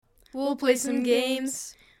We'll play some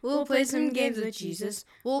games. We'll play some games with Jesus.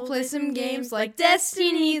 We'll play some games like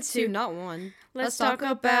Destiny 2. Not one. Let's talk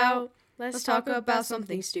about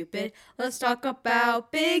something stupid. Let's talk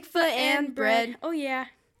about Bigfoot and bread. Oh, yeah.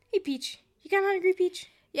 Hey, Peach. You kind of hungry, Peach?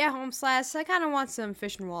 Yeah, home slash. I kind of want some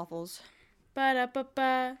fish and waffles.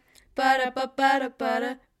 Ba-da-ba-ba.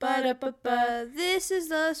 Ba-da-ba-ba-da-ba-da. Ba-da-ba-ba. This is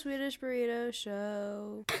the Swedish Burrito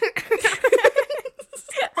Show.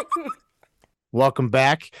 Welcome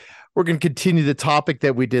back. We're going to continue the topic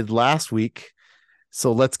that we did last week.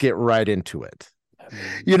 So let's get right into it.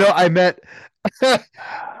 You know, I met a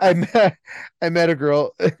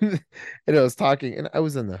girl and I was talking, and I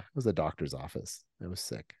was in the doctor's office. I was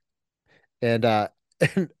sick. And I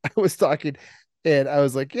was talking, and I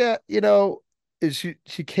was like, yeah, you know, and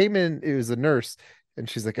she came in, it was a nurse, and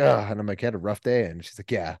she's like, oh, and I'm like, I had a rough day. And she's like,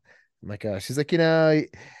 yeah. I'm like, she's like, you know,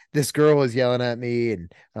 this girl was yelling at me,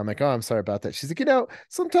 and I'm like, oh, I'm sorry about that. She's like, you know,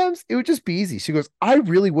 sometimes it would just be easy. She goes, I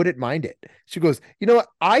really wouldn't mind it. She goes, you know what?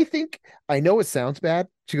 I know it sounds bad.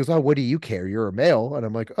 She goes, oh, what do you care? You're a male. And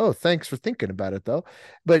I'm like, oh, thanks for thinking about it though.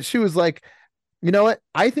 But she was like, you know what?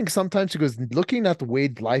 I think sometimes, she goes, looking at the way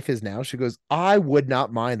life is now, she goes, I would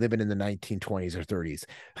not mind living in the 1920s or 30s.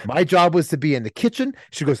 My job was to be in the kitchen.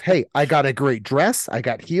 She goes, hey, I got a great dress. I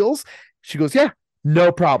got heels. She goes, yeah,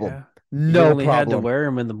 no problem. Yeah. No you only problem. had to wear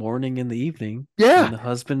them in the morning and the evening. Yeah. When the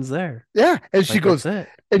husband's there. Yeah. And she Like, goes, that's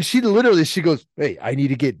it. and she goes, hey, I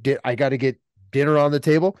got to get dinner on the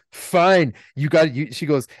table. Fine. She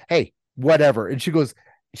goes, hey, whatever. And she goes,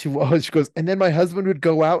 and then my husband would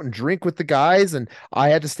go out and drink with the guys, and I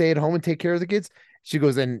had to stay at home and take care of the kids. She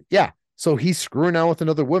goes, and yeah, so he's screwing out with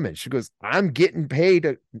another woman. She goes, I'm getting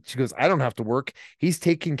paid. She goes, I don't have to work. He's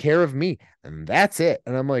taking care of me, and that's it.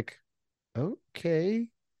 And I'm like, okay,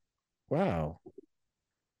 wow.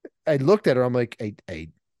 I looked at her. I'm like, I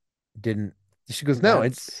didn't. She goes, no.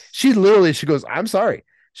 And she goes, I'm sorry.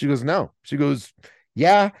 She goes, no. She goes,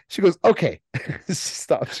 yeah. She goes, okay. She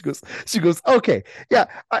stopped. She goes, okay. Yeah.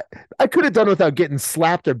 I could have done without getting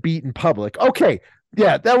slapped or beat in public. Okay.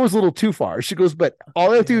 Yeah, that was a little too far. She goes, but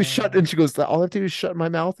all I have to do is shut. And she goes, all I have to do is shut my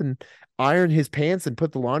mouth and iron his pants and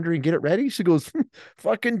put the laundry and get it ready. She goes,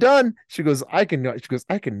 fucking done. She goes, I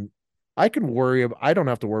can worry about, I don't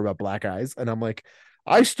have to worry about black eyes. And I'm like,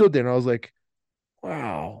 I stood there and I was like,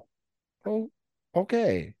 wow. Oh,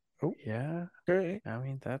 okay. Oh, yeah. Okay. I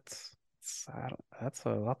mean, that's a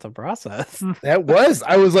lot to process. That was,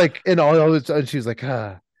 I was like, and she was like,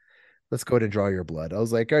 let's go ahead and draw your blood. I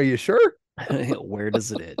was like, are you sure? Where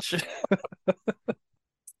does it itch?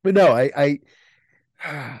 But no,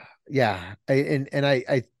 yeah.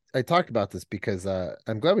 I talked about this because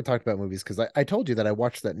I'm glad we talked about movies, because I told you that I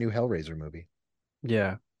watched that new Hellraiser movie.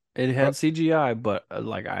 Yeah. It had CGI, but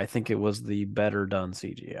like, I think it was the better done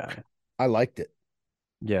CGI. I liked it.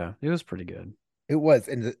 Yeah, it was pretty good. It was,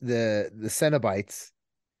 and the Cenobites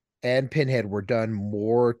and Pinhead were done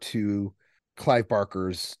more to Clive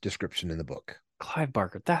Barker's description in the book. Clive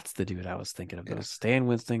Barker, that's the dude I was thinking of. Yeah. Stan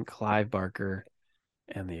Winston, Clive Barker,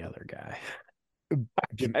 and the other guy. I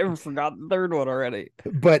forgot the third one already.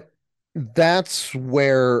 But that's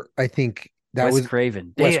where I think that Wes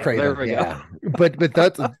Craven. Wes Craven. There we go. But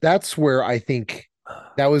that's where I think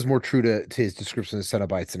that was more true to his description of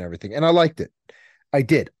Cenobites and everything. And I liked it. I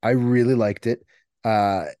did. I really liked it.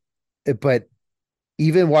 But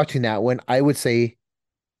even watching that one, I would say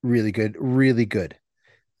really good,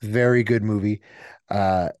 very good movie.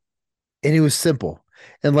 And it was simple.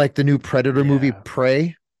 And like the new Predator movie,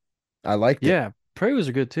 Prey, I liked it. Yeah, Prey was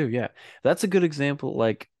good too. Yeah, that's a good example.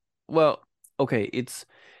 Like, well, okay, it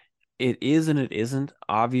is and it isn't.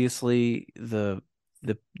 Obviously, the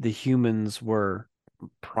humans were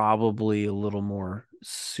probably a little more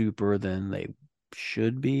super than they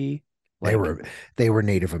should be. Like, they were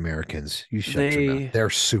Native Americans. You shut your mouth. They're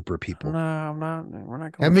super people. No, I'm not. We're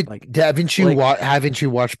not going. Haven't you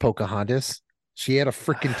watched Pocahontas? She had a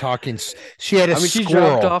freaking talking. She had a squirrel. She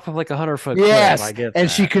dropped off of like 100-foot cliff. Yes, I get and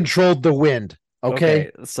that. she controlled the wind.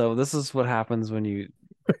 Okay, so this is what happens when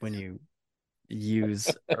you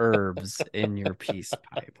use herbs in your peace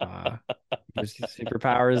pipe.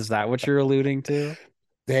 Superpowers, is that what you're alluding to?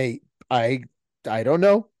 I don't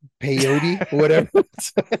know. Peyote, whatever.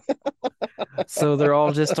 So they're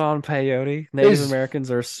all just on peyote. Native Americans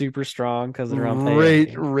are super strong because they're on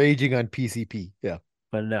peyote. Raging on PCP. Yeah.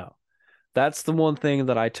 But no, that's the one thing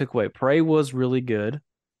that I took away. Prey was really good,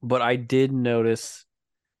 but I did notice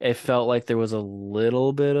it felt like there was a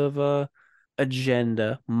little bit of a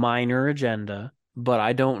minor agenda, but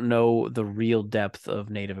I don't know the real depth of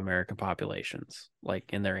Native American populations,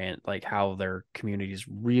 like in their how their communities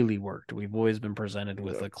really worked. We've always been presented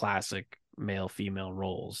with a classic male female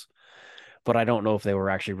roles. But I don't know if they were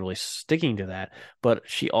actually really sticking to that. But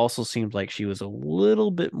she also seemed like she was a little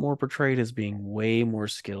bit more portrayed as being way more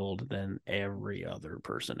skilled than every other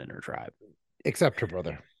person in her tribe. Except her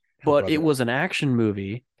brother. But it was an action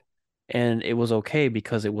movie, and it was okay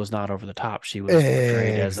because it was not over the top. She was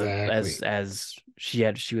portrayed as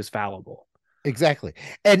she was fallible. Exactly.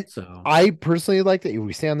 And So I personally like that. If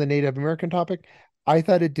we stay on the Native American topic, I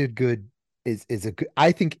thought it did good. Is a good.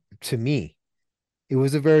 I think to me, it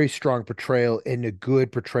was a very strong portrayal and a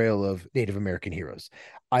good portrayal of Native American heroes.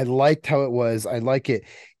 I liked how it was. I like it.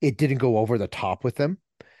 It didn't go over the top with them.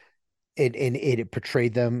 It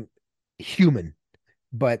portrayed them human,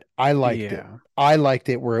 but I liked it. yeah. I liked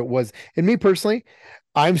it where it was. And me personally,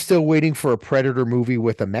 I'm still waiting for a Predator movie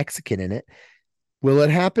with a Mexican in it. Will it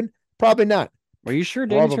happen? Probably not. Are you sure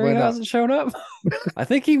Danny Probably Trejo not. hasn't shown up? I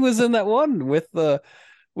think he was in that one with the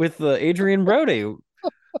Adrian Brody.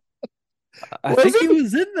 I Was think he he?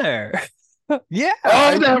 was in there. Yeah.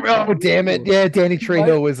 Oh, damn it. Yeah, Danny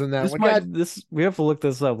Trejo was in that one. God, This we have to look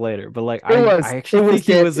this up later, but like it was. I actually think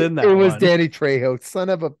he was in that It was one. Danny Trejo. Son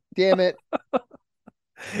of a damn it.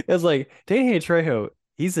 It's like Danny Trejo,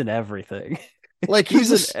 he's in everything. Like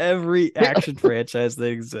He's in every action franchise that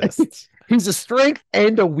exists. He's a strength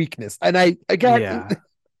and a weakness. And I got Yeah.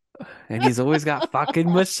 And he's always got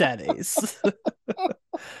fucking machetes.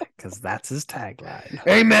 Because that's his tagline.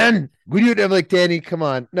 Amen. We do have like Danny, come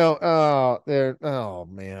on. No, oh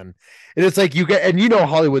man. And it's like you get, and you know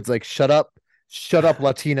Hollywood's like, shut up,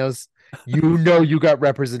 Latinos. You know you got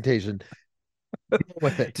representation.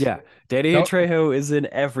 With it. Yeah, Danny Trejo is in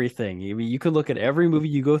everything. I mean, you can look at every movie,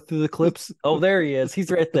 you go through the clips. Oh, there he is.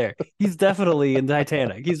 He's right there. He's definitely in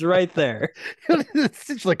Titanic. He's right there. It's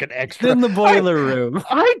just like an extra In the boiler room.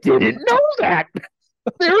 I didn't know that.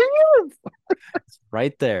 There he is.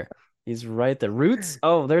 Right there. He's right there. Roots.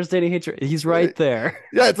 Oh, there's Danny Trejo. He's right there.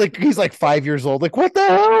 Yeah, it's like he's like 5 years old. Like, what the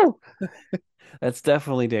hell? That's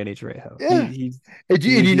definitely Danny Trejo. Yeah. And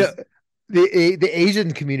you know, the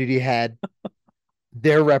Asian community had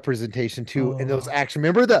their representation too in those action.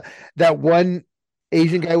 Remember that one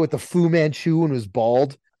Asian guy with the Fu Manchu and was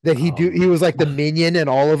bald that he was like the minion in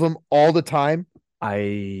all of them all the time.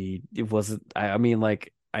 I mean,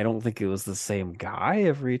 like, I don't think it was the same guy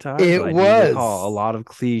every time. It but was I do recall a lot of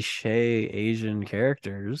cliche Asian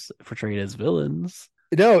characters portrayed as villains.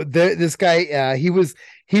 No, this guy, he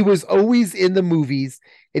was always in the movies,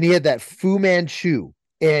 and he had that Fu Manchu.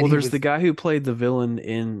 And well, there's the guy who played the villain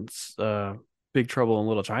in Big Trouble in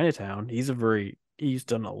Little Chinatown. He's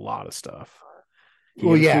done a lot of stuff. He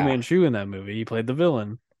had Fu Manchu in that movie. He played the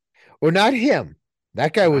villain. Well, not him.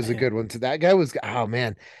 That guy was a good one too. That guy was, oh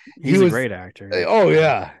man, he was a great actor. Oh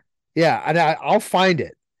yeah, and I'll find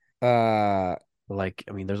it. Like,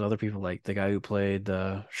 I mean, there's other people like the guy who played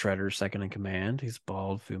the Shredder's second in command. He's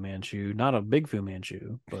bald, Fu Manchu, not a big Fu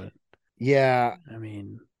Manchu, but yeah. I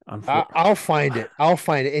mean, I'll find it.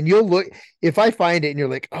 And you'll look if I find it, and you're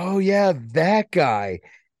like, oh yeah, that guy.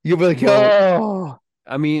 You'll be like, oh.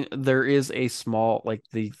 I mean, there is a small, like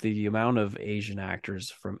the amount of Asian actors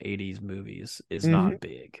from 80s movies is not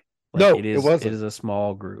big. Like, no, it is a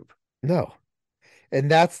small group. No.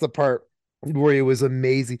 And that's the part where it was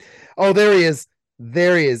amazing. Oh, there he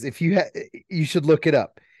is. If you should look it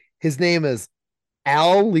up. His name is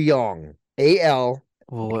Al Leong. A-L.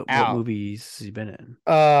 Well, what movies has he been in?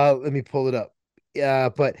 Let me pull it up.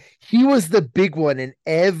 But he was the big one in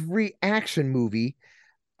every action movie.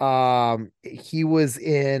 He was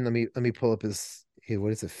in, let me pull up his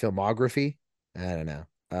what is it, filmography? I don't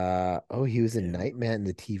know. He was in Nightman,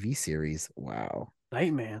 the TV series. Wow.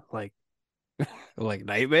 Nightman, like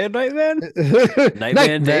Nightman?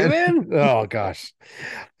 Nightman Dayman? Oh gosh.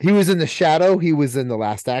 He was in The Shadow. He was in The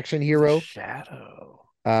Last Action Hero. Shadow.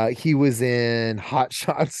 He was in Hot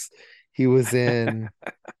Shots. He was in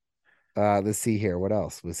let's see here. What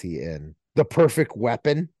else was he in? The Perfect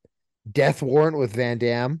Weapon. Death Warrant with Van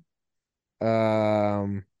Damme,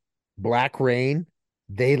 Black Rain,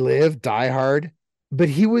 They Live, Die Hard. But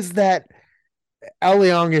he was that Al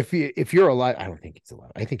Leong, if you're alive, I don't think he's alive.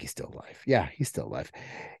 I think he's still alive. Yeah, he's still alive.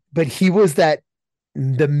 But he was the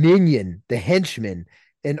minion, the henchman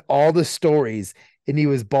in all the stories. And he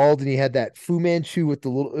was bald, and he had that Fu Manchu with the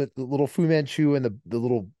little Fu Manchu and the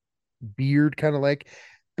little beard, kind of like.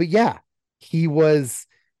 But yeah, he was.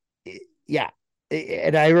 Yeah.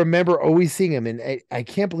 And I remember always seeing him, and I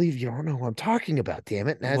can't believe you don't know who I'm talking about. Damn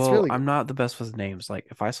it! That's I'm not the best with names. Like,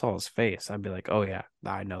 if I saw his face, I'd be like, "Oh yeah,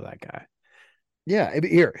 I know that guy." Yeah,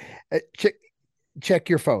 here, check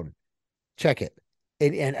your phone, check it,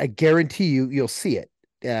 and I guarantee you'll see it.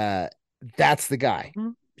 That's the guy.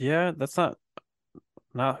 Yeah, that's not.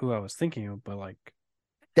 not who I was thinking of, but like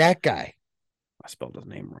That guy. I spelled his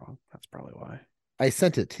name wrong. That's probably why. I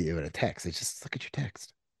sent it to you in a text. It's just look at your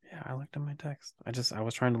text. Yeah, I looked at my text. I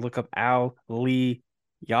was trying to look up Al Lee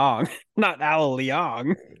Yong, not Al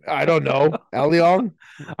Leong. I don't know. Al Leong?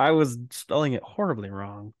 I was spelling it horribly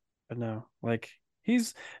wrong. But no, like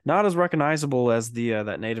he's not as recognizable as the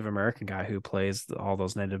that Native American guy who plays all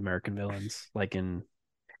those Native American villains, like in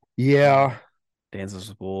Yeah. Dances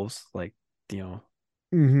with Wolves, like you know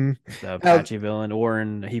Mm-hmm. the Apache villain, or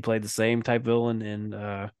he played the same type villain in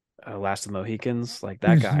Last of the Mohicans, like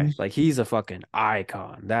that guy. Mhm. Like he's a fucking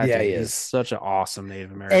icon. That Yeah, dude, he he's is. such an awesome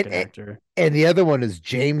Native American And, actor. and the other one is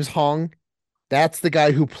James Hong. That's the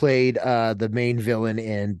guy who played the main villain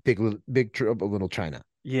in Big Trouble in Little China.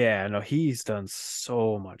 Yeah, no, he's done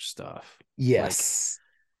so much stuff. Like Yes.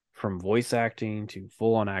 from voice acting to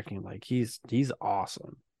full on acting, like he's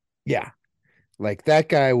awesome. Yeah. Like that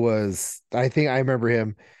guy was, I think I remember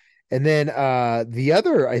him. And then the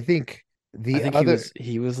other, I think I the think other,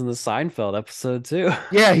 he was in the Seinfeld episode too.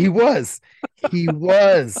 yeah, he was. He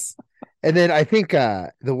was. And then I think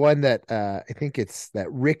the one that I think it's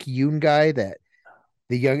that Rick Yoon guy that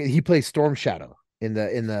he plays Storm Shadow in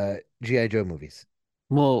the G.I. Joe movies.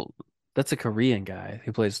 Well, that's a Korean guy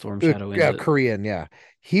who plays Storm Shadow in Yeah, the. Korean, yeah.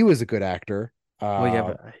 He was a good actor. Well, yeah,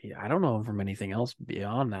 but I don't know him from anything else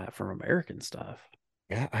beyond that from American stuff.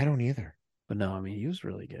 Yeah, I don't either. But no, I mean he was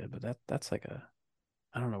really good. But that's like a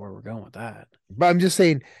I don't know where we're going with that. But I'm just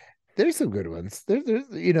saying there's some good ones.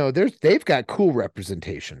 They've got cool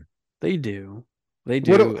representation. They do. They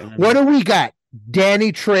What do. what do we got?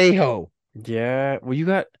 Danny Trejo. Yeah. Well, you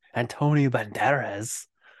got Antonio Banderas.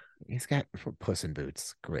 He's got Puss in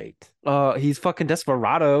Boots. Great. He's fucking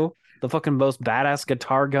Desperado, the fucking most badass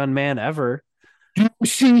guitar gun man ever. Do you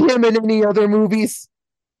see him in any other movies?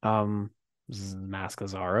 Mask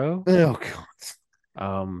of Zorro. Oh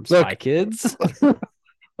God. Spy Kids.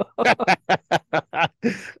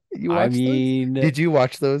 You I watched mean, those? Did you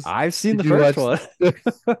watch those? I've seen Did the you first watch-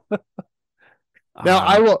 one. Now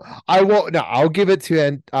I will no, I'll give it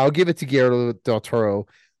to Guillermo del Toro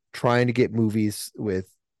trying to get movies with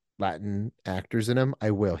Latin actors in them.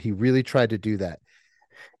 I will. He really tried to do that.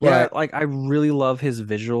 Yeah, But like I really love his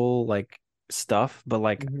visual like stuff, but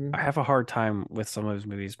like Mhm. I have a hard time with some of his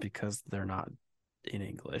movies because they're not in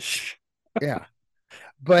English. yeah.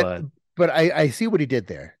 But I see what he did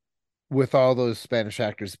there with all those Spanish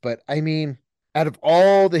actors. But I mean, out of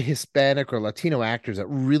all the Hispanic or Latino actors that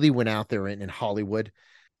really went out there in Hollywood,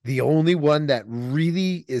 the only one that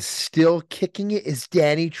really is still kicking it is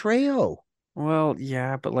Danny Trejo. Well,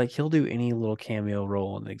 yeah, but like he'll do any little cameo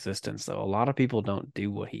role in existence though. A lot of people don't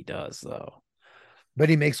do what he does though. But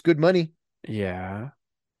he makes good money. Yeah.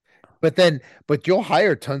 But you'll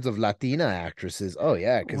hire tons of Latina actresses. Oh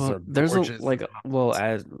yeah, because Well, they're there's gorgeous.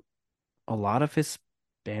 as a lot of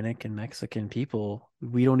Hispanic and Mexican people,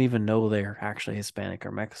 we don't even know they're actually Hispanic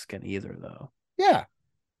or Mexican either though. Yeah,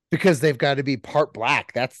 because they've got to be part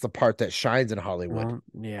black. That's the part that shines in Hollywood. Well,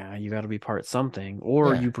 yeah, you got to be part something,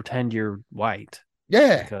 or Yeah. you pretend you're white.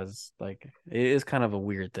 Yeah, Because like it is kind of a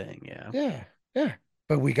weird thing, yeah. yeah.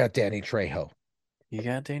 But we got Danny Trejo. You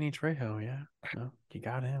got Danny Trejo, yeah. No, you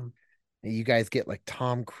got him. You guys get like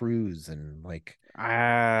Tom Cruise and like Hey,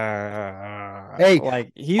 Hey,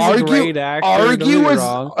 like he's a great actor. Don't get me argue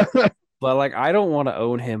wrong, is but like I don't want to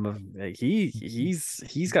own him. Like, he's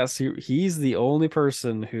the only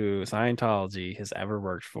person who Scientology has ever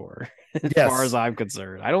worked for, as Yes. far as I'm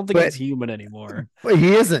concerned. I don't think But- he's human anymore. But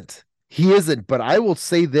he isn't. He isn't. But I will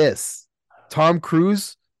say this: Tom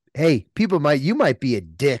Cruise. Hey, you might be a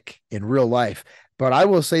dick in real life, but I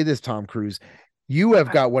will say this, Tom Cruise, you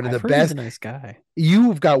have got one of I've the heard he's best. a nice guy.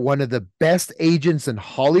 You've got one of the best agents in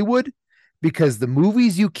Hollywood because the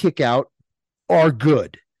movies you kick out are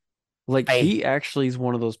good. Like he actually is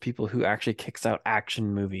one of those people who actually kicks out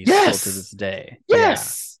action movies Yes! still to this day.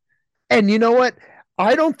 Yes. And you know what?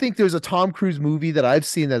 I don't think there's a Tom Cruise movie that I've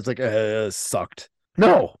seen that's like sucked.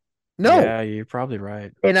 No. Yeah, you're probably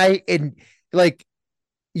right. And like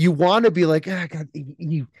you want to be like, God,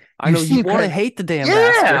 I know you seem want to kinda- hate the damn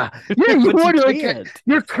yeah, bastard. yeah, you but want to you like can't.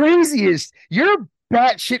 you're crazy you're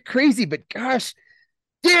batshit crazy, but gosh,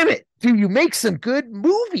 damn it, dude, you make some good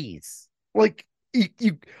movies. Like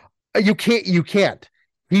you can't.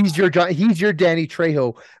 He's your Danny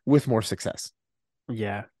Trejo with more success.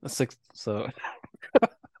 Yeah, so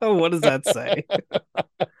what does that say?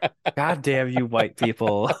 God damn you white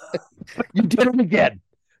people. You did it again.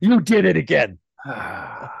 You did it again.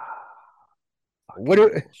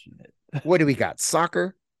 What do we got?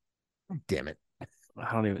 Soccer? Damn it.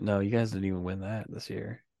 I don't even know. You guys didn't even win that this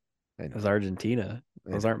year. It was Argentina.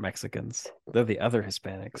 Those aren't Mexicans. They're the other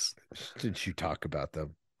Hispanics. Didn't you talk about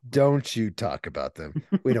them? Don't you talk about them.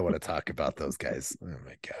 We don't want to talk about those guys. Oh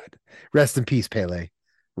my God. Rest in peace, Pele.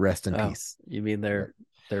 Rest in peace. You mean their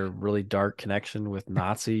really dark connection with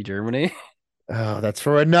Nazi Germany? Oh, that's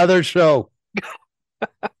for another show.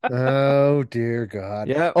 Oh dear God.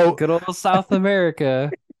 Yeah. Oh, Good old South America.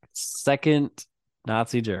 Second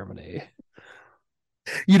Nazi Germany.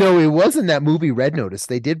 it wasn't that movie Red Notice.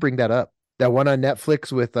 They did bring that up. That one on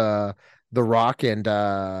Netflix with The Rock and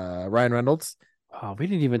Ryan Reynolds. Oh, we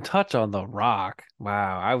didn't even touch on The Rock.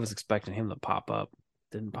 Wow, I was expecting him to pop up.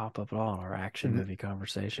 Didn't pop up at all in our action movie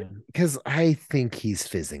conversation. Because I think he's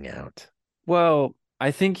fizzing out. Well,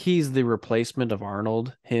 I think he's the replacement of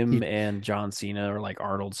Arnold. Him and John Cena are like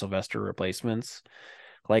Arnold Sylvester replacements.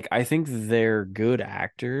 Like, I think they're good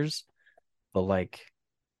actors, but like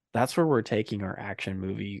that's where we're taking our action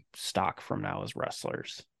movie stock from now as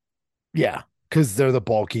wrestlers. Yeah, because they're the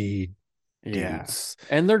bulky Yeah. dudes.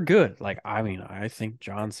 And they're good. Like, I mean, I think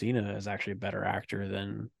John Cena is actually a better actor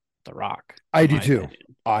than The Rock. I in do my too. opinion.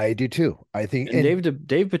 I do too. I think And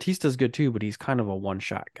Dave Bautista's good too, but he's kind of a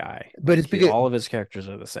one-shot guy. But it's because all of his characters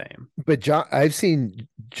are the same. But I've seen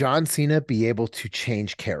John Cena be able to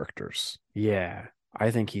change characters. Yeah,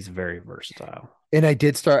 I think he's very versatile. And I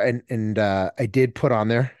did start and I did put on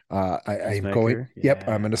there. I'm going. Peacemaker? Yep,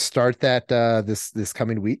 Yeah. I'm going to start that this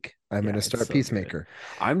coming week. I'm going to it's start so Peacemaker.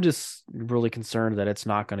 good. I'm just really concerned that it's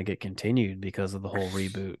not going to get continued because of the whole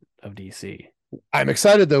reboot of DC. I'm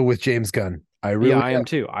excited though with James Gunn. I am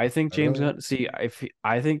too. I think James Gunn. See,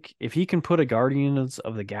 I think if he can put a Guardians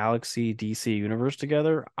of the Galaxy DC universe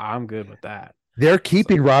together, I'm good with that. They're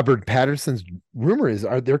keeping Robert Pattinson's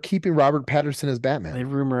they're keeping Robert Pattinson as Batman. They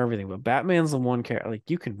rumor everything, but Batman's the one character. Like,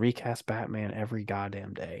 you can recast Batman every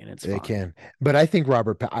goddamn day, and it's They fine. can, but I think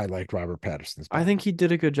I liked Robert Pattinson's Batman. I think he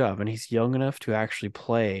did a good job, and he's young enough to actually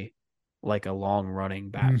play like a long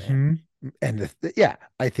running Batman. Mm-hmm. And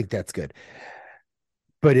I think that's good.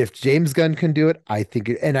 But if James Gunn can do it, I think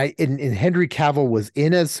and Henry Cavill was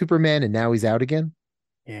in as Superman and now he's out again.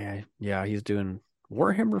 Yeah, he's doing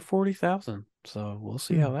Warhammer 40,000. So we'll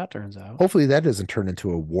see how that turns out. Hopefully that doesn't turn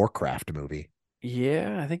into a Warcraft movie.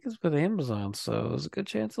 Yeah, I think it's with Amazon, so there's a good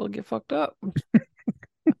chance it'll get fucked up.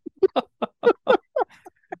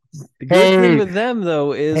 The good thing with them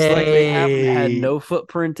though is like they haven't had no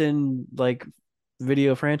footprint in like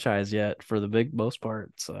video franchise yet for the most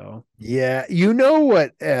part. So yeah, you know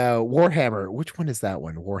what? Warhammer. Which one is that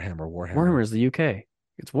one? Warhammer is the UK.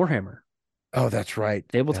 It's Warhammer. Oh, that's right.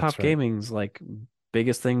 Tabletop gaming's like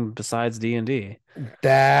biggest thing besides D&D.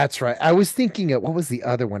 That's right. I was thinking of what was the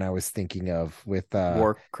other one I was thinking of with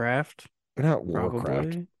Warcraft? Not Warcraft.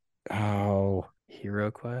 Probably. Oh, Hero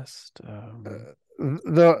Quest.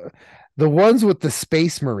 The ones with the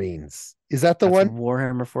Space Marines. Is that the one?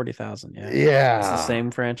 Warhammer 40,000. Yeah. Yeah. It's the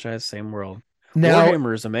same franchise, same world. Now,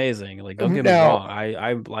 Warhammer is amazing. Like, don't get me wrong.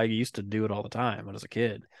 I used to do it all the time when I was a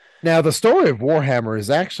kid. Now, the story of Warhammer is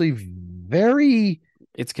actually very...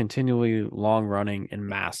 It's continually long running and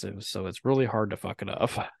massive, so it's really hard to fuck it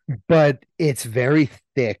up. But it's very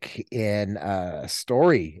thick in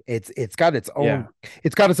story. It's got its own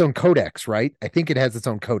It's got its own codex, right? I think it has its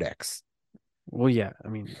own codex. Well, yeah. I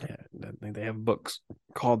mean, they have books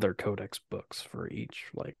called their codex books for each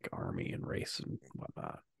like army and race and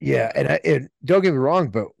whatnot. Yeah, and don't get me wrong,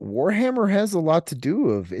 but Warhammer has a lot to do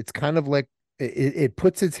of. It's kind of like it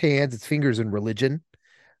puts its fingers in religion.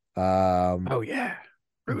 Oh yeah.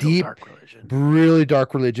 Deep, dark religion. Really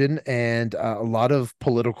dark religion, and a lot of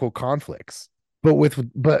political conflicts. But with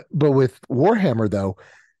Warhammer though,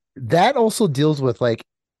 that also deals with like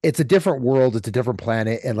it's a different world, it's a different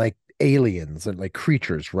planet, and like aliens and like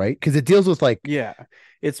creatures, right? Because it deals with like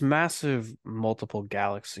it's massive, multiple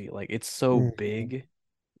galaxy. Like it's so big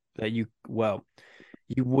that you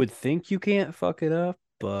would think you can't fuck it up.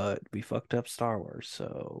 But we fucked up Star Wars,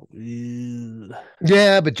 so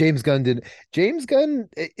yeah. But James Gunn did. James Gunn,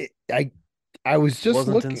 I was just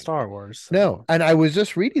wasn't looking in Star Wars. So. No, and I was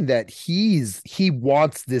just reading that he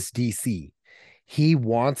wants this DC. He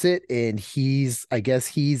wants it, and I guess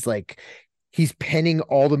he's penning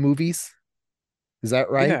all the movies. Is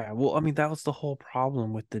that right? Yeah. Well, I mean, that was the whole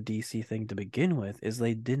problem with the DC thing to begin with. Is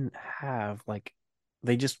they didn't have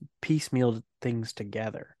they just piecemealed things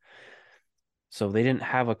together. So they didn't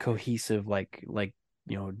have a cohesive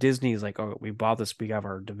Disney's like, oh, we bought this, we have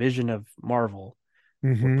our division of Marvel.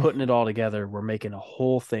 Mm-hmm. We're putting it all together. We're making a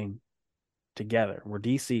whole thing together. Where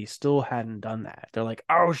DC still hadn't done that. They're like,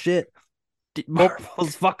 oh shit,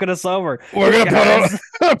 Marvel's fucking us over. We're gonna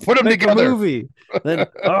put them together. A movie. Then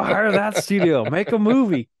hire that studio. Make a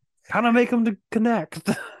movie. Kind of make them to connect.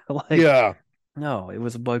 Yeah. No, it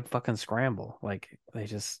was a bug fucking scramble. Like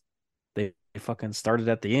they fucking started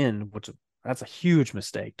at the end, which that's a huge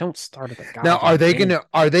mistake. Don't start at the Now, goddamn end.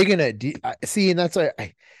 are they gonna see? And that's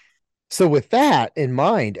so with that in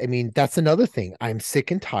mind, I mean, that's another thing. I'm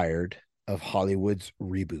sick and tired of Hollywood's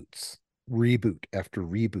reboots, reboot after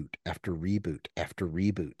reboot after reboot after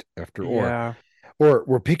reboot after Yeah. or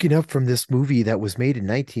we're picking up from this movie that was made in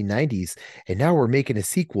 1990s and now we're making a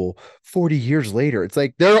sequel 40 years later. It's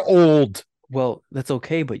like they're old. Well, that's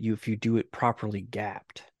okay, but if you do it properly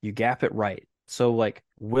gapped, you gap it right. So like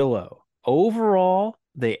Willow, overall,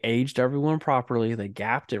 they aged everyone properly. They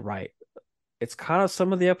gapped it right. It's kind of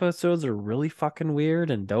some of the episodes are really fucking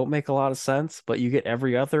weird and don't make a lot of sense, but you get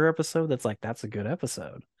every other episode that's like that's a good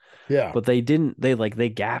episode. Yeah. But they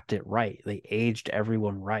gapped it right. They aged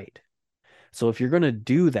everyone right. So if you're gonna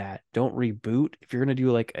do that, don't reboot. If you're gonna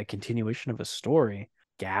do like a continuation of a story,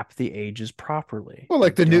 gap the ages properly. Well,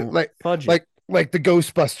 like the new Don't fudge it. like the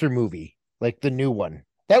Ghostbuster movie, like the new one.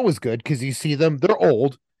 That was good because you see them, they're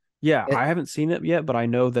old. Yeah, Eh, I haven't seen it yet, but I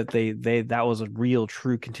know that they that was a real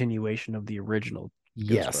true continuation of the original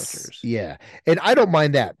yes. Ghostbusters. Yeah. And I don't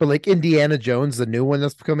mind that. But like Indiana Jones, the new one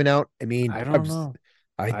that's coming out, I mean, I don't know.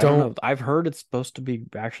 I I don't don't know. I've heard it's supposed to be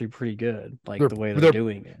actually pretty good, like they're the way they're they're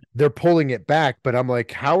doing it. they're pulling it back, but I'm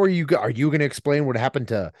like, how are you going to explain what happened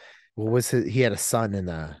to what was he had a son in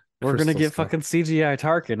the We're gonna Crystal get Skull? fucking CGI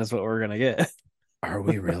Tarkin is what we're gonna get. Are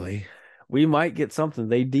we really? We might get something.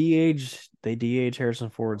 They de-age Harrison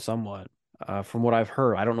Ford somewhat. From what I've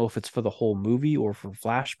heard, I don't know if it's for the whole movie or for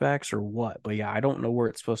flashbacks or what, but yeah, I don't know where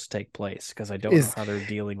it's supposed to take place because I don't know Is how they're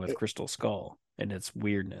dealing with Crystal Skull and its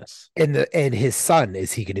weirdness. and his son,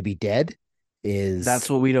 is he going to be dead? That's Is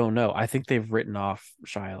what we don't know. I think they've written off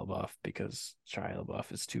Shia LaBeouf because Shia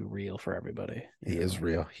LaBeouf is too real for everybody. he is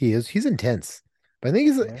real. He's intense. But I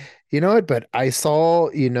think Yeah. you know what, but I saw,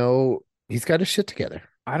 he's got his shit together.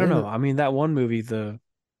 I don't know. I mean, that one movie, the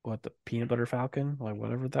Peanut Butter Falcon, like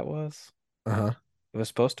whatever that was, Uh-huh. it was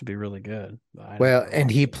supposed to be really good. But I Well, never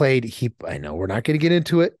and watched it. I know we're not going to get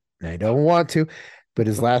into it, and I don't want to, but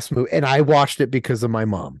his last movie, and I watched it because of my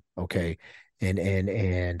mom, okay? And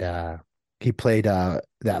he played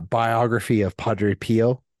that biography of Padre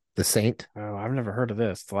Pio, the saint. Oh, I've never heard of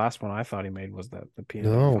this. The last one I thought he made was the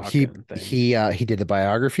Peanut Butter No, Falcon thing. he did a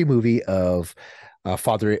biography movie of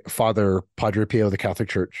Father Padre Pio of the Catholic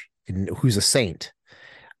Church, who's a saint.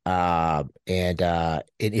 And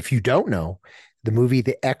if you don't know, the movie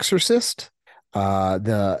The Exorcist,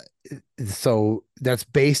 the so that's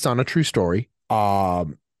based on a true story.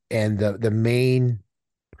 And the main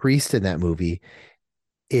priest in that movie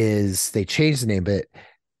they changed the name, but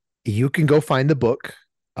you can go find the book.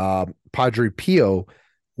 Padre Pio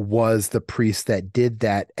was the priest that did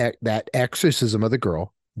that exorcism of the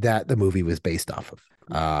girl that the movie was based off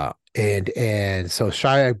of. And so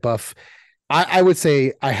Shia Buff, I would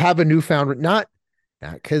say I have a newfound not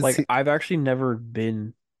because Like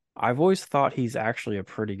I've always thought he's actually a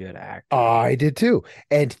pretty good actor. I did too.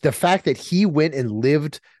 And the fact that he went and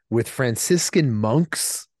lived with Franciscan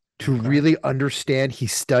monks to Okay. really understand, he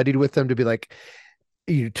studied with them to be like,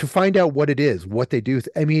 to find out what it is, what they do.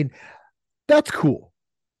 I mean, that's cool.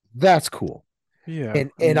 That's cool. Yeah.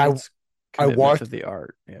 And I mean, it's I commitment watched to the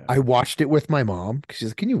art. Yeah. I watched it with my mom because she's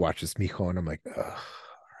like, "Can you watch this, Mijo?" And I'm like, "All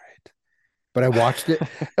right." But I watched it.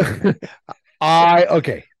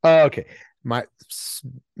 Okay. My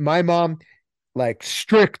my mom, like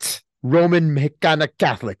strict Roman Mexicana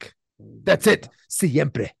Catholic. That's it.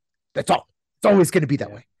 Siempre. That's all. It's always going to be that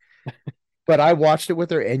Yeah. way. But I watched it with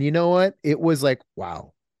her, and you know what? It was like,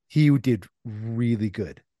 wow, he did really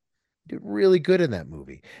good. Did really good in that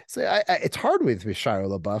movie. So it's hard with Shia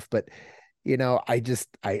LaBeouf, but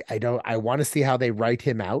I don't. I want to see how they write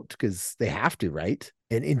him out because they have to, right?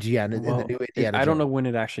 In Indiana, in the Well, new Indiana I don't know Jones. when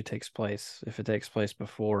it actually takes place, if it takes place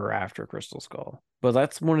before or after Crystal Skull. But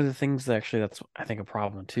that's one of the things that actually that's I think a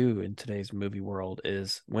problem too in today's movie world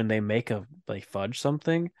is when they fudge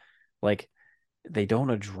something, like they don't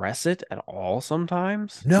address it at all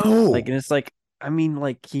sometimes. Like, No, and it's like, I mean,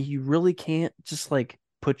 like you really can't just like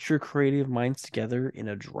put your creative minds together and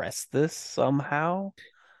address this somehow.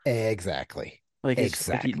 exactly, Like it's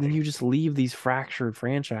like then exactly. you just leave these fractured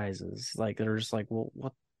franchises. Like they're just like,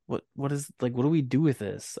 well, what is like what do we do with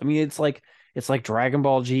this? I mean, it's like Dragon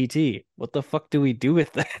Ball GT. What the fuck do we do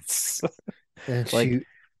with this? And Like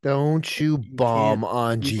don't you you can't bomb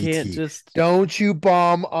on you can't GT? just Don't you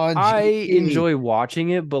bomb on I GT? enjoy watching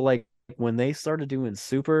it, but like when they started doing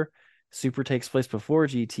Super takes place before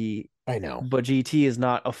GT, I know. but GT is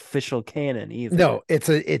not official canon either. No, it's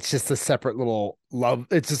just a separate little love.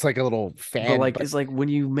 It's just like a little But fan. like But it's like when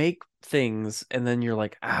you make things and then you're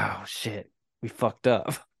like, oh shit. we fucked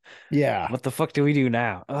up. Yeah. What the fuck do we do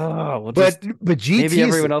now? Oh, we'll But just GT maybe is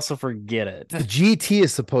everyone else will forget it. GT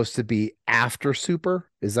is supposed to be after Super.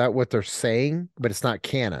 Is that what they're saying? But it's not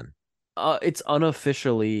canon. It's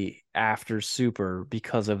unofficially after Super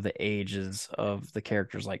because of the ages of the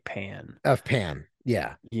characters like Pan. Of Pan.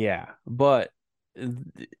 Yeah. Yeah, but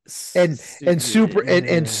And Super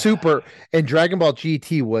and Super and Dragon Ball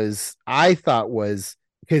GT was, I thought, was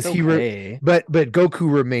because okay. but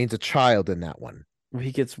Goku remains a child in that one.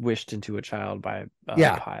 He gets wished into a child by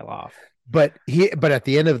Yeah. Pilaf. But at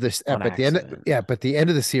the end of this, On but the end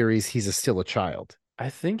of the series, he's still a child. I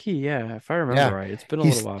think if I remember right, it's been a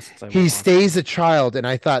little while since he stays a child, and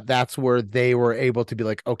I thought that's where they were able to be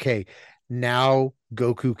like, okay, now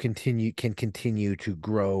Goku can continue to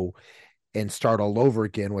grow and start all over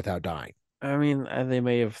again without dying. I mean, they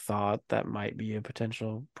may have thought that might be a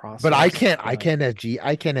potential process. But I can't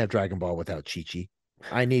have Dragon Ball without Chi-Chi.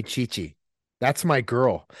 I need Chi-Chi. That's my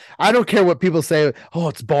girl. I don't care what people say. Oh,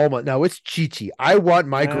 it's Bulma. No, it's Chi-Chi. I want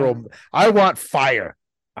my girl. I want fire.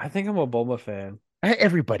 I think I'm a Bulma fan.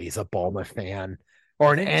 Everybody's a Bulma fan,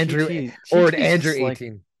 or an Andrew, Chi-Chi, or an Andrew 18. Like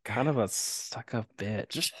kind of a stuck-up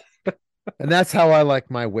bitch. And that's how I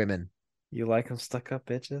like my women. You like them stuck-up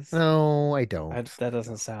bitches? No, I don't. That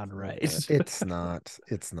doesn't sound right. It's not.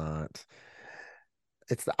 It's not.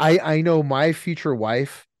 I know my future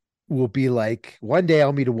wife will be like, one day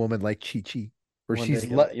I'll meet a woman like Chi-Chi, where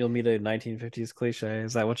you'll meet a 1950s cliche.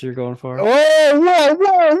 Is that what you're going for? Oh,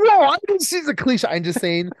 whoa! I didn't see the cliche. I'm just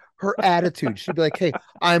saying her attitude. She'd be like, "Hey,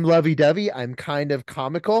 I'm lovey-dovey. I'm kind of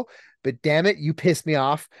comical, but damn it, you piss me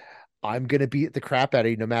off. I'm gonna beat the crap out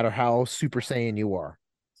of you, no matter how Super Saiyan you are."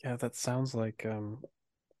 Yeah, that sounds like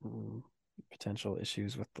potential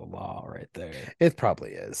issues with the law right there. It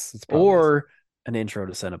probably is. Or an intro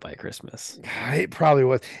to Cenobite Christmas. It probably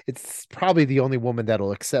was. It's probably the only woman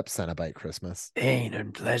that'll accept Cenobite Christmas. Pain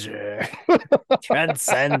and pleasure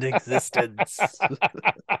transcend existence.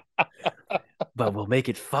 But we'll make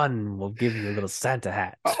it fun. We'll give you a little Santa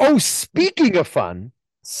hat. Oh, speaking of fun,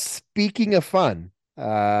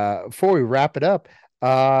 before we wrap it up,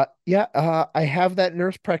 I have that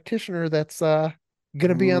nurse practitioner that's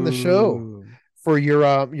gonna be on the show for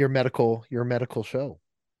your medical show.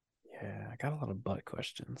 Yeah, I got a lot of butt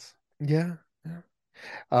questions. Yeah.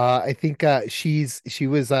 I think she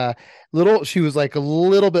was like a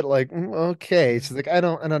little bit like, okay. She's like, I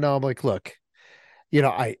don't know. I'm like, look,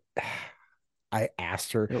 I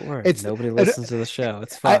asked her. Nobody listens to the show.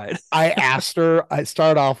 It's fine. I asked her. I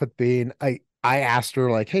start off with being I asked her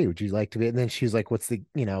like, hey, would you like to be? And then she's like, what's the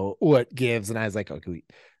what gives? And I was like, okay,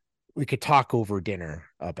 we could talk over dinner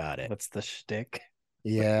about it. What's the shtick?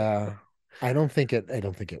 Yeah, I don't think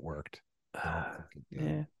it worked.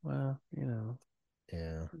 Yeah, well,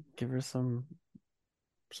 yeah, give her some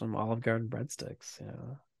Olive Garden breadsticks.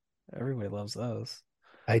 Everybody loves those.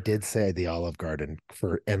 I did say the Olive Garden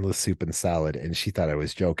for endless soup and salad, and she thought I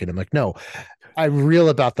was joking. I'm like, no, I'm real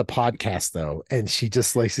about the podcast though. And she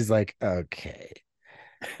just like, she's like, okay.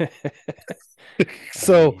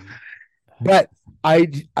 So, but I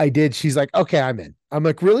did. She's like, okay, I'm in. I'm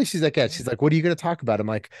like, really? She's like, yeah. She's like, what are you going to talk about? I'm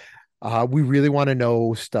like, we really want to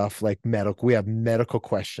know stuff like medical. We have medical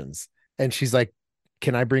questions. And she's like,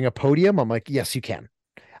 can I bring a podium? I'm like, yes, you can.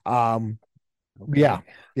 Okay.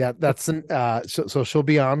 Yeah, that's so she'll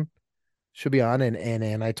be on.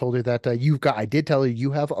 And I told her that I did tell her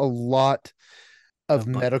you have a lot of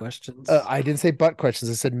medical questions. I didn't say butt questions.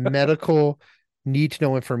 I said medical need to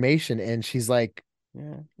know information. And she's like,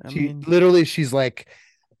 she's like,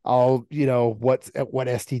 what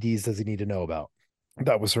STDs does he need to know about?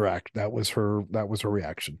 That was her that was her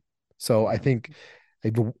reaction. So I think,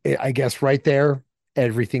 I guess right there,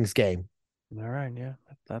 everything's game. All right, yeah,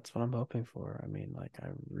 that's what I'm hoping for. I mean, like, I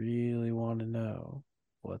really want to know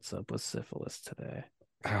what's up with syphilis today.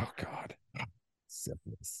 Oh God,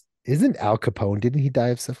 syphilis. Isn't Al Capone? Didn't he die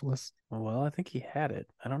of syphilis? Well, I think he had it.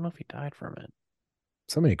 I don't know if he died from it.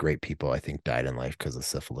 So many great people, I think, died in life because of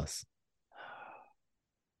syphilis.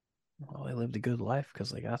 Well, they lived a good life because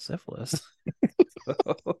they got syphilis.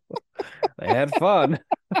 They had fun.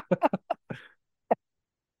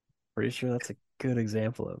 Pretty sure that's a good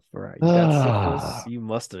example of right. You got syphilis, you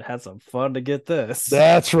must have had some fun to get this.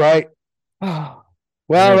 That's right. Well,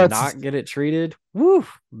 that's not get it treated. Woo,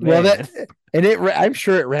 man. Well, I'm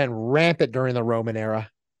sure it ran rampant during the Roman era.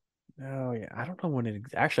 Oh yeah, I don't know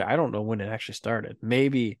when it actually started.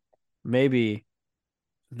 Maybe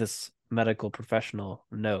this medical professional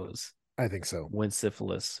knows. I think so. When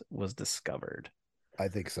syphilis was discovered. I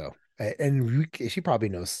think so. And she probably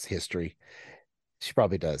knows history. She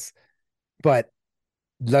probably does. But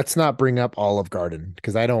let's not bring up Olive Garden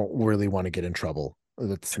because I don't really want to get in trouble.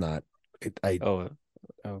 That's not. Oh,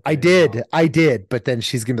 I okay. Well, did, but then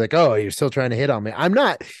she's gonna be like, "Oh, you're still trying to hit on me." I'm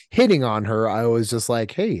not hitting on her. I was just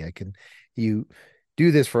like, "Hey, you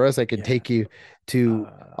do this for us. I can yeah. take you to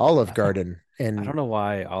Olive Garden." I And don't know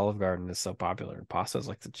why Olive Garden is so popular. Pasta is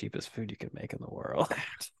like the cheapest food you could make in the world.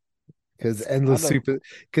 because It's endless kind of soup,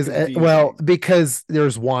 because well, confusing. because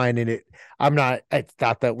there's wine in it. I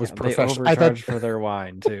thought that was Yeah, they professional. I thought overcharge for their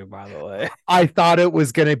wine too, by the way. I thought it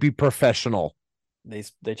was gonna be professional.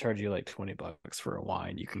 They charge you like $20 for a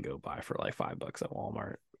wine you can go buy for like $5 at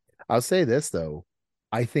Walmart. I'll say this though.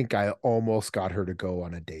 I think I almost got her to go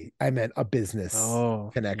on a date. I meant a business Oh,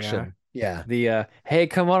 yeah. connection. Yeah. The hey,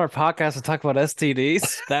 come on our podcast and talk about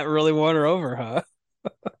STDs. That really won her over, huh?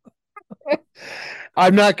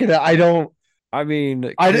 I'm not gonna. I don't. I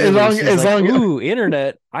mean, I as clearly long she's as like, long. ooh,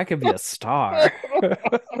 internet, I could be a star.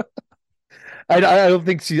 I don't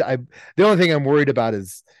think she. I the only thing I'm worried about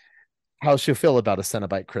is how she'll feel about a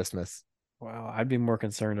Cenobite Christmas. Wow, I'd be more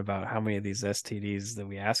concerned about how many of these STDs that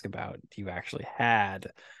we ask about you actually had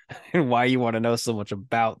and why you want to know so much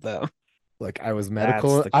about them. Like I was That's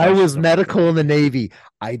medical. the I was question I'm looking medical in the at. Navy.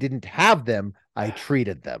 I didn't have them. I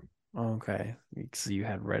treated them. Okay. So you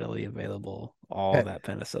had readily available all that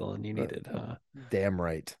penicillin you needed, huh? Damn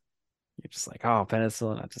right. You're just like, oh,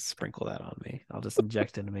 penicillin, I'll just sprinkle that on me. I'll just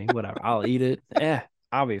inject it into me. Whatever. I'll eat it.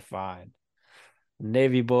 I'll be fine.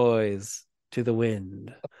 Navy boys to the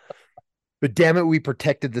wind. But damn it, we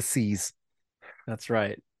protected the seas. That's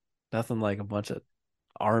right. Nothing like a bunch of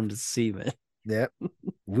armed seamen. Yep.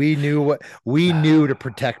 We knew to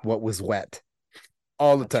protect what was wet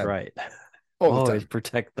all the That's time. right. All the Always time.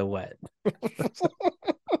 protect the wet.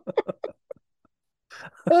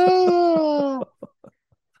 Oh.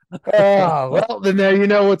 Well, then there you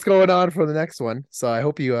know what's going on for the next one. So I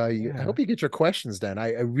hope I hope you get your questions done.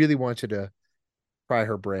 I really want you to pry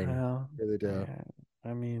her brain. Well, Really do.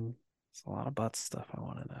 I mean, it's a lot of butt stuff I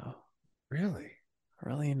want to know. Really?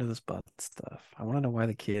 I'm really into this butt stuff. I want to know why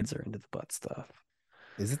the kids are into the butt stuff.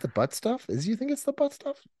 Is it the butt stuff? Is you think it's the butt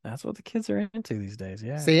stuff? That's what the kids are into these days.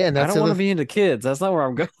 Yeah. See, and I that's don't the want other to be into kids. That's not where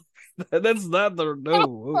I'm going. That's not the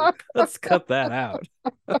no. Let's cut that out.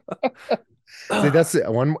 See, that's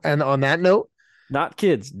it. One. And on that note, Not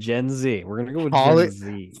kids, Gen Z. We're gonna go with Gen Holly,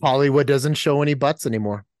 Z. Hollywood doesn't show any butts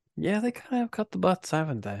anymore. Yeah, they kind of have cut the butts,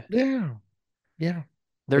 haven't they? Yeah, yeah.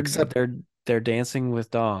 They're Except they're they're dancing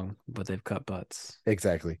with dong, but they've cut butts.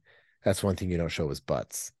 exactly. That's one thing you don't show is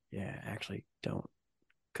butts. Yeah, actually, don't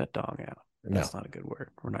cut dong out. No, That's not a good word.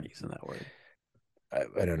 We're not using that word.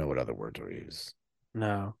 I don't know what other words we use.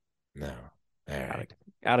 No, No. All right.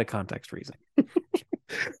 out of context reason.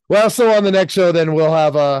 Well, so on the next show, then we'll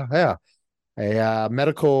have a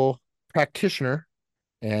medical practitioner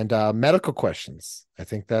and medical questions. I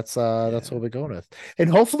think that's what we're going with, and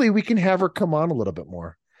hopefully we can have her come on a little bit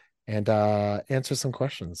more and answer some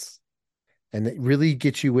questions and really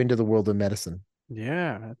get you into the world of medicine.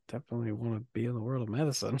 Yeah, I definitely want to be in the world of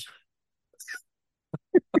medicine.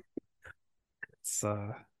 It's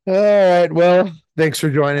All right. Well, thanks for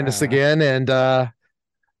joining us again, and I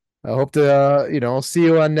hope to see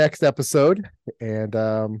you on next episode.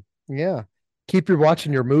 And yeah, keep your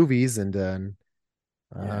watching your movies and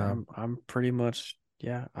I'm pretty much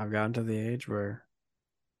I've gotten to the age where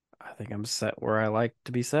I think I'm set where I like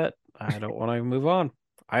to be set. I don't want to move on.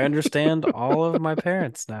 I understand all of my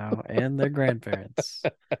parents now and their grandparents.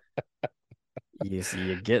 You see,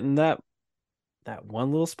 you get in that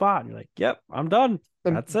one little spot, and you're like, "Yep, I'm done.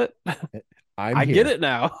 That's it. I get it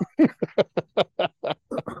now."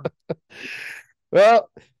 Well,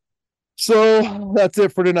 so that's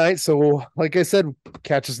it for tonight. So, like I said,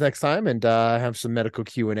 catch us next time and have some medical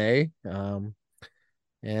Q&A. And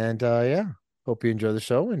yeah, hope you enjoy the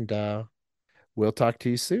show, and we'll talk to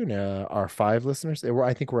you soon. Our 5 listeners,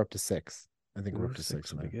 I think we're up to 6. I think we're up to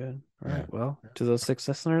 6 will now. be good. All right. Well, to those 6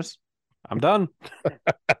 listeners, I'm done.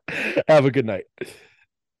 Have a good night.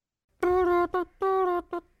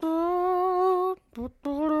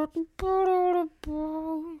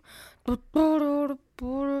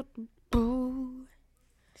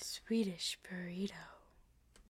 Swedish burrito.